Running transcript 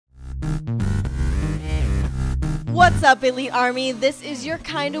What's up, Elite Army? This is your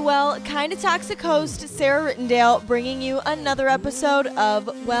kinda well, kinda toxic host, Sarah Rittendale, bringing you another episode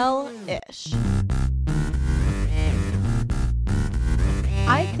of Well-ish.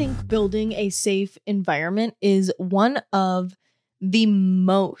 I think building a safe environment is one of the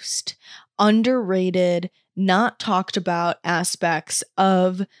most underrated, not talked about aspects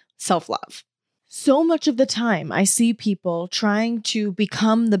of self-love. So much of the time, I see people trying to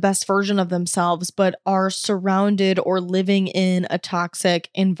become the best version of themselves, but are surrounded or living in a toxic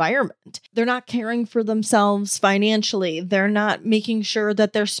environment. They're not caring for themselves financially. They're not making sure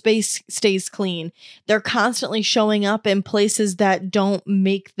that their space stays clean. They're constantly showing up in places that don't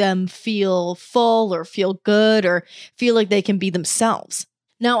make them feel full or feel good or feel like they can be themselves.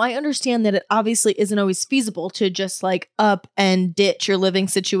 Now, I understand that it obviously isn't always feasible to just like up and ditch your living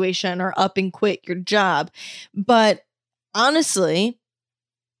situation or up and quit your job. But honestly,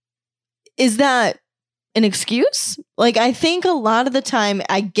 is that an excuse? Like, I think a lot of the time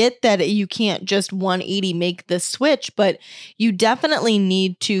I get that you can't just 180 make the switch, but you definitely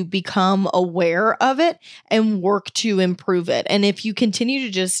need to become aware of it and work to improve it. And if you continue to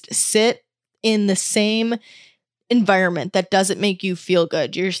just sit in the same environment that doesn't make you feel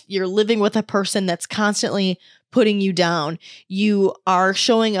good, you're living with a person that's constantly putting you down, you are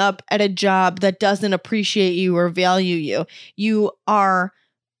showing up at a job that doesn't appreciate you or value you, you are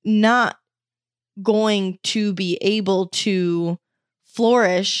not going to be able to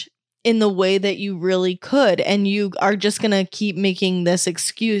flourish in the way that you really could. And you are just going to keep making this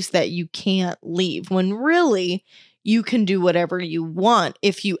excuse that you can't leave, when really you can do whatever you want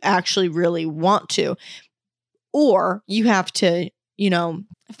if you actually really want to. Or you have to,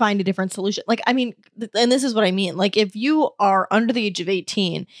 find a different solution. Like, I mean, and this is what I mean. Like, if you are under the age of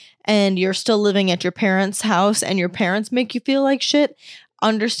 18 and you're still living at your parents' house and your parents make you feel like shit,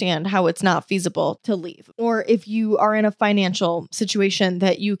 understand how it's not feasible to leave. Or if you are in a financial situation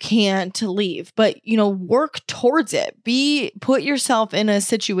that you can't leave, but, work towards it. Put yourself in a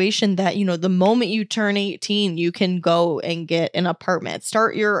situation that, the moment you turn 18, you can go and get an apartment.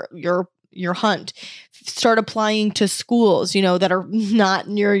 Start your hunt. Start applying to schools, that are not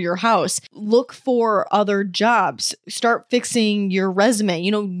near your house. Look for other jobs. Start fixing your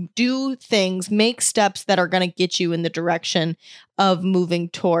resume. Do things, make steps that are going to get you in the direction of moving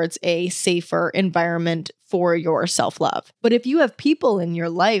towards a safer environment for your self-love. But if you have people in your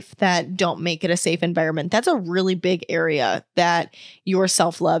life that don't make it a safe environment, that's a really big area that your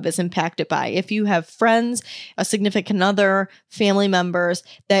self-love is impacted by. If you have friends, a significant other, family members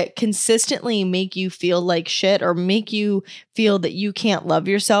that consistently make you feel like shit or make you feel that you can't love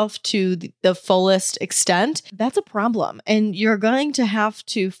yourself to the fullest extent, that's a problem. And you're going to have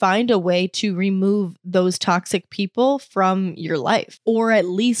to find a way to remove those toxic people from your life, or at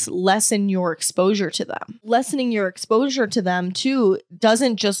least lessen your exposure to them. Lessening your exposure to them too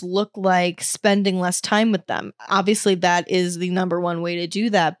doesn't just look like spending less time with them. Obviously, that is the number one way to do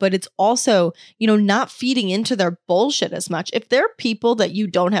that, but it's also, not feeding into their bullshit as much. If they're people that you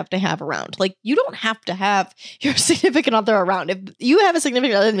don't have to have around, like, you don't have to have your significant other around. If you have a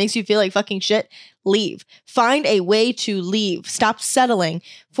significant other that makes you feel like fucking shit, leave. Find a way to leave. Stop settling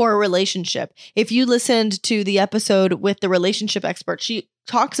for a relationship. If you listened to the episode with the relationship expert, she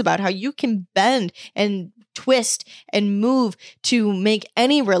talks about how you can bend and twist and move to make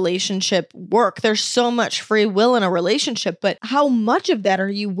any relationship work. There's so much free will in a relationship, but how much of that are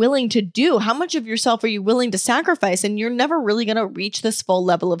you willing to do? How much of yourself are you willing to sacrifice? And you're never really going to reach this full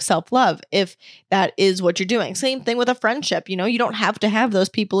level of self-love if that is what you're doing. Same thing with a friendship. You don't have to have those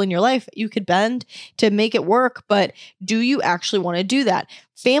people in your life. You could bend to make it work, but do you actually want to do that?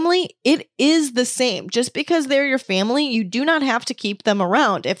 Family, it is the same. Just because they're your family, you do not have to keep them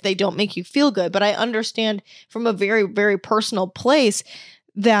around if they don't make you feel good. But I understand from a very, very personal place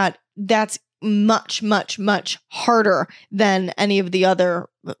that that's much, much, much harder than any of the other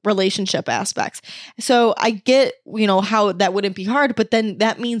relationship aspects. So I get, how that wouldn't be hard, but then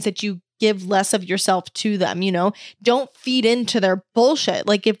that means that you give less of yourself to them, Don't feed into their bullshit.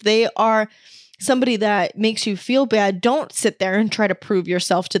 Like, if they are somebody that makes you feel bad, don't sit there and try to prove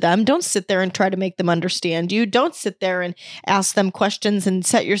yourself to them. Don't sit there and try to make them understand you. Don't sit there and ask them questions and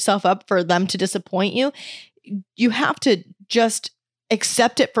set yourself up for them to disappoint you. You have to just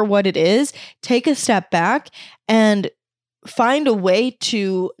accept it for what it is, take a step back, and find a way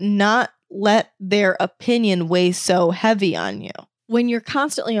to not let their opinion weigh so heavy on you. When you're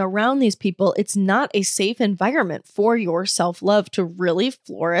constantly around these people, it's not a safe environment for your self-love to really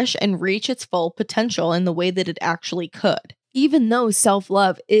flourish and reach its full potential in the way that it actually could. even though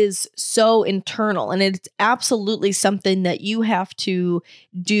self-love is so internal and it's absolutely something that you have to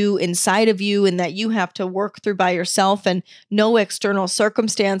do inside of you and that you have to work through by yourself, and no external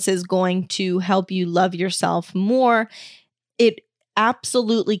circumstance is going to help you love yourself more, it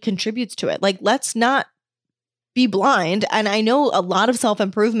absolutely contributes to it. Like, let's not be blind. And I know a lot of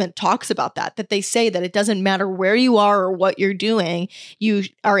self-improvement talks about that they say that it doesn't matter where you are or what you're doing, you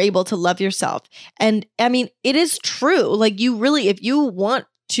are able to love yourself. And I mean, it is true. Like, you really, if you want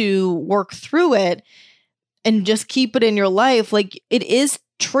to work through it and just keep it in your life, like, it is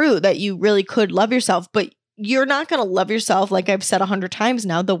true that you really could love yourself, but you're not going to love yourself, like I've said 100 times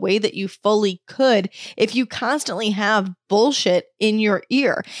now, the way that you fully could if you constantly have bullshit in your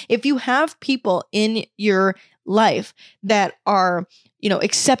ear. If you have people in your life that are,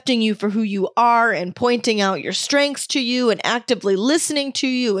 accepting you for who you are and pointing out your strengths to you and actively listening to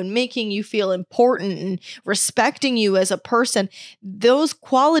you and making you feel important and respecting you as a person, those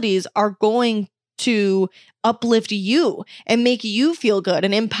qualities are going to uplift you and make you feel good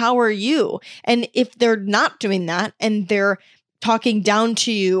and empower you. And if they're not doing that and they're talking down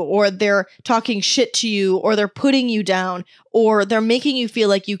to you, or they're talking shit to you, or they're putting you down, or they're making you feel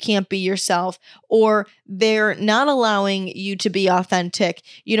like you can't be yourself, or they're not allowing you to be authentic,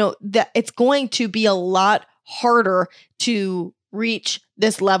 that it's going to be a lot harder to reach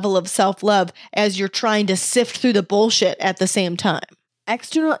this level of self-love as you're trying to sift through the bullshit at the same time.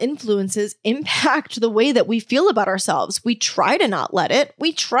 External influences impact the way that we feel about ourselves. We try to not let it.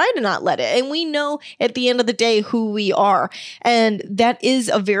 And we know at the end of the day who we are. And that is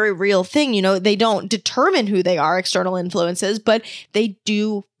a very real thing. They don't determine who they are, external influences, but they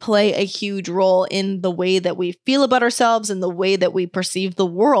do play a huge role in the way that we feel about ourselves and the way that we perceive the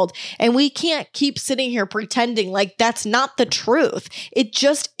world. And we can't keep sitting here pretending like that's not the truth. It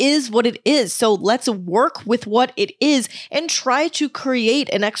just is what it is. So let's work with what it is and try to create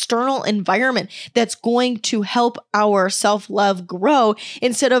an external environment that's going to help our self-love grow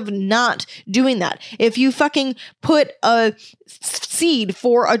instead of not doing that. If you fucking put a seed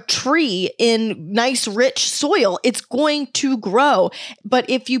for a tree in nice rich soil, it's going to grow. But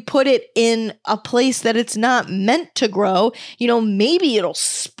if you put it in a place that it's not meant to grow, maybe it'll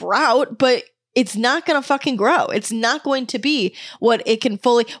sprout, but it's not going to fucking grow. It's not going to be what it can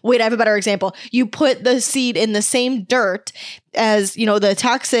fully. Wait, I have a better example. You put the seed in the same dirt as, the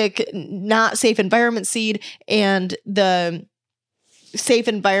toxic, not safe environment seed and the safe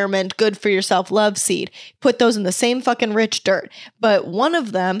environment, good for your self-love seed. Put those in the same fucking rich dirt. But one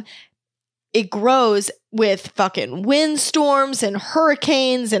of them, it grows with fucking windstorms and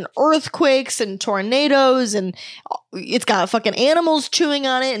hurricanes and earthquakes and tornadoes, and it's got fucking animals chewing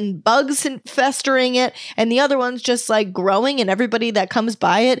on it and bugs festering it. And the other one's just like growing, and everybody that comes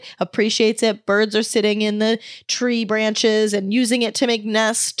by it appreciates it. Birds are sitting in the tree branches and using it to make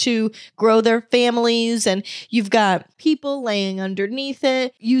nests to grow their families. And you've got people laying underneath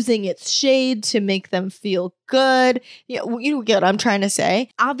it, using its shade to make them feel good. You get what I'm trying to say.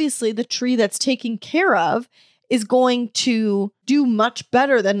 Obviously, the tree that's taken care of is going to do much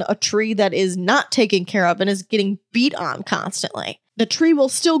better than a tree that is not taken care of and is getting beat on constantly. The tree will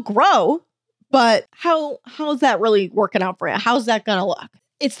still grow, but how's that really working out for you? How's that gonna look?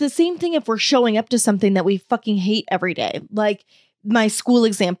 It's the same thing if we're showing up to something that we fucking hate every day. Like my school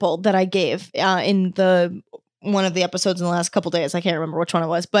example that I gave in one of the episodes in the last couple days. I can't remember which one it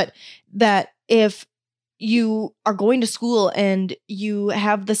was, but that if you are going to school and you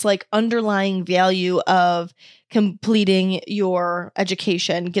have this like underlying value of completing your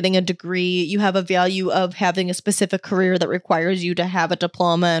education, getting a degree, you have a value of having a specific career that requires you to have a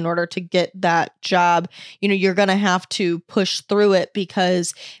diploma in order to get that job, you're going to have to push through it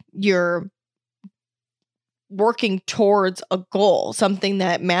because you're working towards a goal, something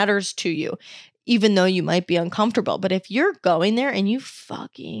that matters to you, even though you might be uncomfortable. But if you're going there and you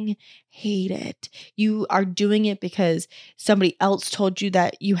fucking hate it, you are doing it because somebody else told you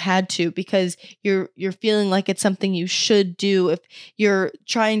that you had to, because you're feeling like it's something you should do, if you're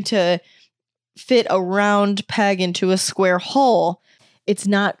trying to fit a round peg into a square hole, it's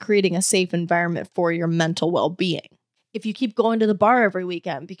not creating a safe environment for your mental well-being. If you keep going to the bar every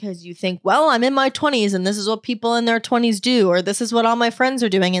weekend because you think, well, I'm in my 20s and this is what people in their 20s do, or this is what all my friends are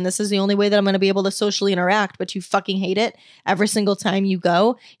doing and this is the only way that I'm going to be able to socially interact, but you fucking hate it every single time you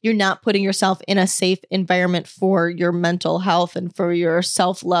go, you're not putting yourself in a safe environment for your mental health and for your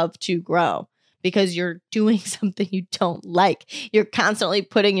self-love to grow, because you're doing something you don't like. You're constantly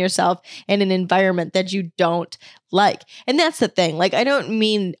putting yourself in an environment that you don't like. And that's the thing. Like, I don't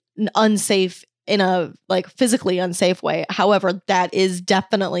mean unsafe in a like physically unsafe way. However, that is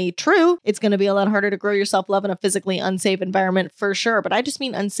definitely true. It's going to be a lot harder to grow your self-love in a physically unsafe environment for sure. But I just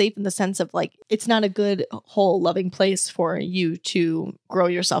mean unsafe in the sense of like, it's not a good, whole, loving place for you to grow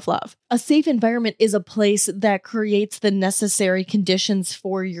your self-love. A safe environment is a place that creates the necessary conditions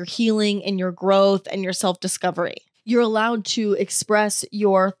for your healing and your growth and your self-discovery. You're allowed to express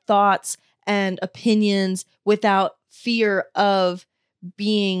your thoughts and opinions without fear of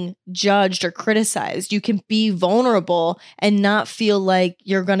being judged or criticized. You can be vulnerable and not feel like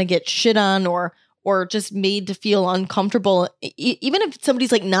you're going to get shit on or just made to feel uncomfortable. Even if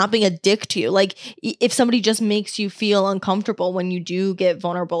somebody's like not being a dick to you, like if somebody just makes you feel uncomfortable when you do get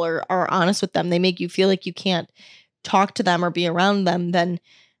vulnerable or are honest with them, they make you feel like you can't talk to them or be around them, then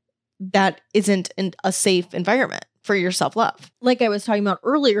that isn't a safe environment for your self-love. Like I was talking about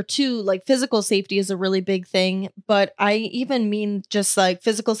earlier too, like physical safety is a really big thing, but I even mean just like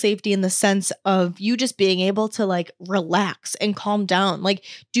physical safety in the sense of you just being able to like relax and calm down. Like,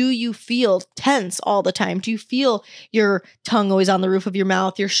 do you feel tense all the time? Do you feel your tongue always on the roof of your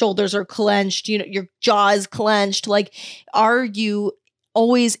mouth? Your shoulders are clenched, your jaw is clenched. Like, are you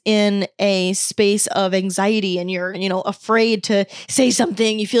always in a space of anxiety and you're, afraid to say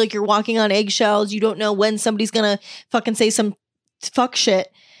something? You feel like you're walking on eggshells. You don't know when somebody's going to fucking say some fuck shit.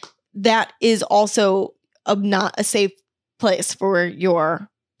 That is also not a safe place for your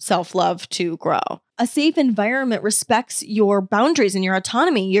self-love to grow. A safe environment respects your boundaries and your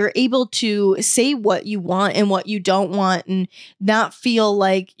autonomy. You're able to say what you want and what you don't want and not feel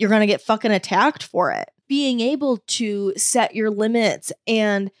like you're going to get fucking attacked for it. Being able to set your limits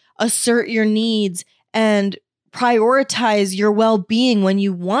and assert your needs and prioritize your well-being when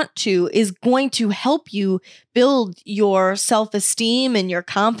you want to is going to help you build your self-esteem and your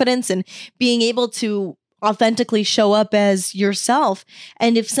confidence and being able to authentically show up as yourself.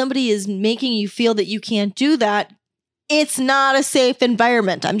 And if somebody is making you feel that you can't do that, it's not a safe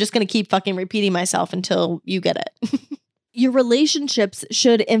environment. I'm just going to keep fucking repeating myself until you get it. Your relationships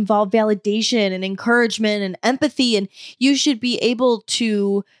should involve validation and encouragement and empathy, and you should be able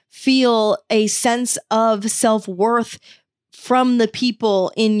to feel a sense of self-worth from the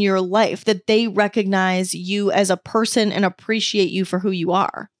people in your life, that they recognize you as a person and appreciate you for who you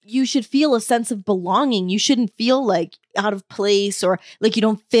are. You should feel a sense of belonging. You shouldn't feel like out of place or like you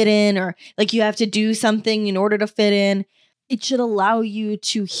don't fit in or like you have to do something in order to fit in. It should allow you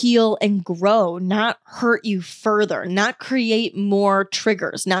to heal and grow, not hurt you further, not create more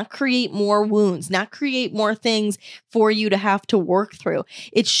triggers, not create more wounds, not create more things for you to have to work through.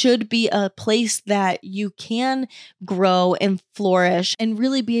 It should be a place that you can grow and flourish and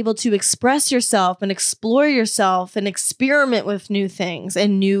really be able to express yourself and explore yourself and experiment with new things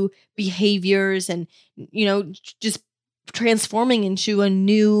and new behaviors and, just transforming into a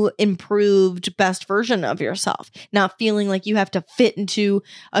new, improved, best version of yourself, not feeling like you have to fit into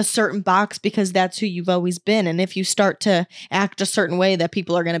a certain box because that's who you've always been. And if you start to act a certain way, that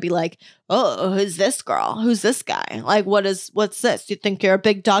people are going to be like, oh, who's this girl? Who's this guy? Like, what's this? You think you're a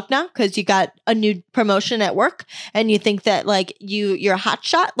big dog now because you got a new promotion at work and you think that like you're a hot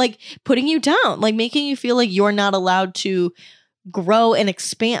shot, like putting you down, like making you feel like you're not allowed to grow and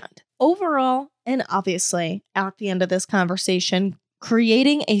expand. Overall, and obviously, at the end of this conversation,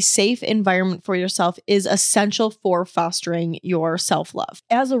 creating a safe environment for yourself is essential for fostering your self-love.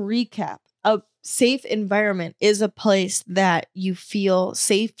 As a recap, a safe environment is a place that you feel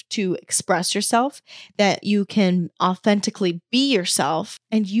safe to express yourself, that you can authentically be yourself,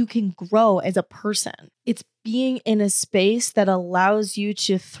 and you can grow as a person. It's being in a space that allows you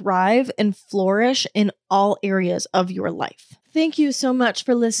to thrive and flourish in all areas of your life. Thank you so much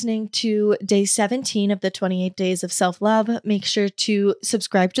for listening to day 17 of the 28 days of self-love. Make sure to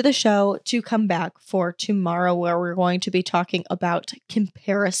subscribe to the show to come back for tomorrow, where we're going to be talking about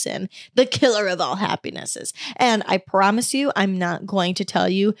comparison, the killer of all happinesses. And I promise you, I'm not going to tell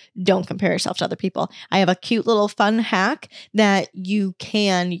you, don't compare yourself to other people. I have a cute little fun hack that you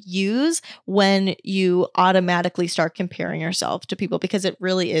can use when you automatically start comparing yourself to people, because it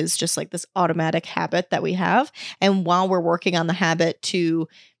really is just like this automatic habit that we have. And while we're working on the habit to,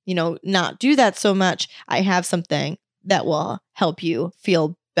 not do that so much, I have something that will help you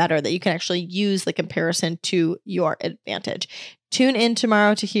feel better, that you can actually use the comparison to your advantage. Tune in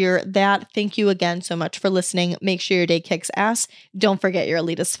tomorrow to hear that. Thank you again so much for listening. Make sure your day kicks ass. Don't forget you're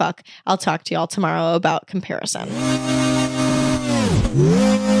elite as fuck. I'll talk to y'all tomorrow about comparison.